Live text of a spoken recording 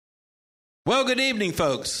Well, good evening,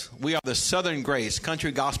 folks. We are the Southern Grace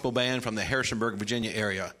Country Gospel Band from the Harrisonburg, Virginia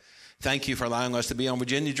area. Thank you for allowing us to be on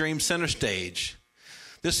Virginia Dream Center stage.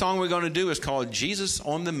 This song we're going to do is called Jesus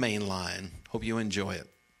on the Mainline. Hope you enjoy it.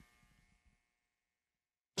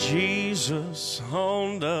 Jesus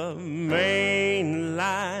on the main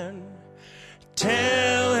line,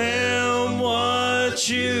 tell him what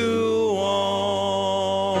you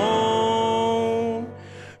want.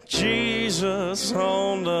 Jesus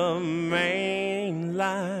on the main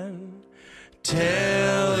line,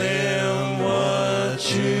 tell him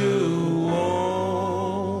what you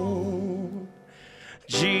want.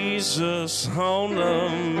 Jesus on the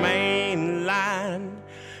main line,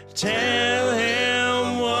 tell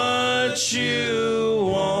him what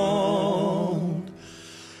you want.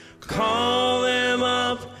 Call him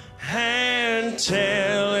up and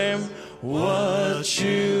tell him what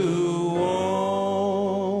you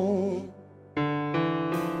want.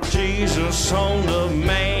 Jesus on the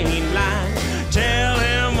main line, tell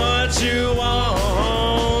him what you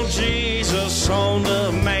want. Jesus on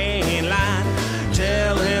the main line,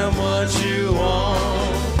 tell him what you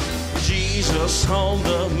want. Jesus on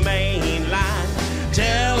the main line,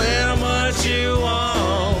 tell him what you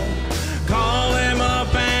want. Call him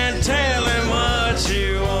up and tell him what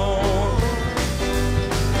you want.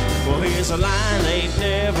 Well, his line ain't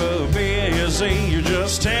never busy. You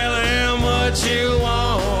just tell him what you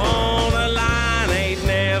want. The line ain't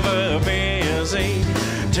never busy.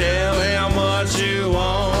 Tell him what you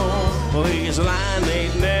want. Well, his line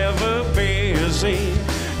ain't never busy.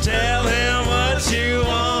 Tell him what you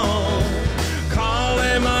want. Call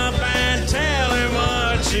him up and tell him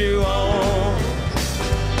what you want.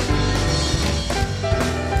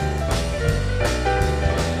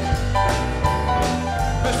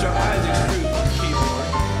 Mr. Isaac Cruz on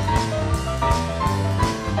keyboard.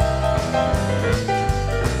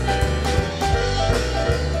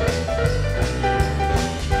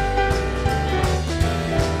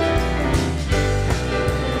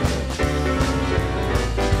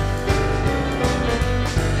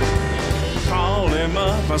 Call him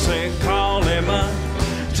up, I said call him up.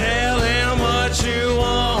 Tell him what you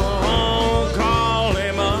want. Call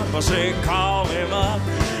him up, I said call him up.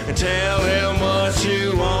 And tell him what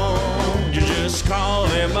you want. You just call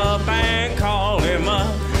him up and call him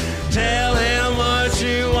up. Tell him what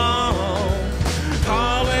you want.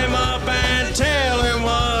 Call him up and tell him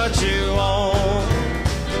what you want.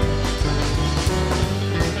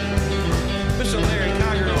 Mr. Larry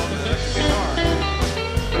Tiger on the guitar.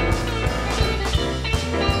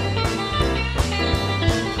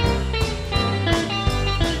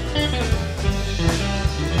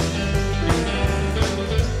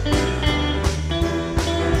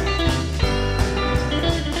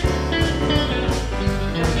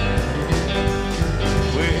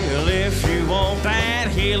 Well, if you want that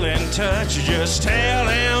healing touch, you just tell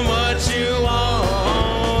him what you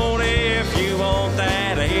want. If you want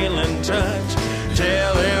that healing touch,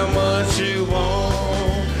 tell him what you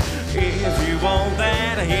want. If you want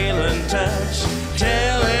that healing touch,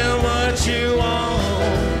 tell him what you want.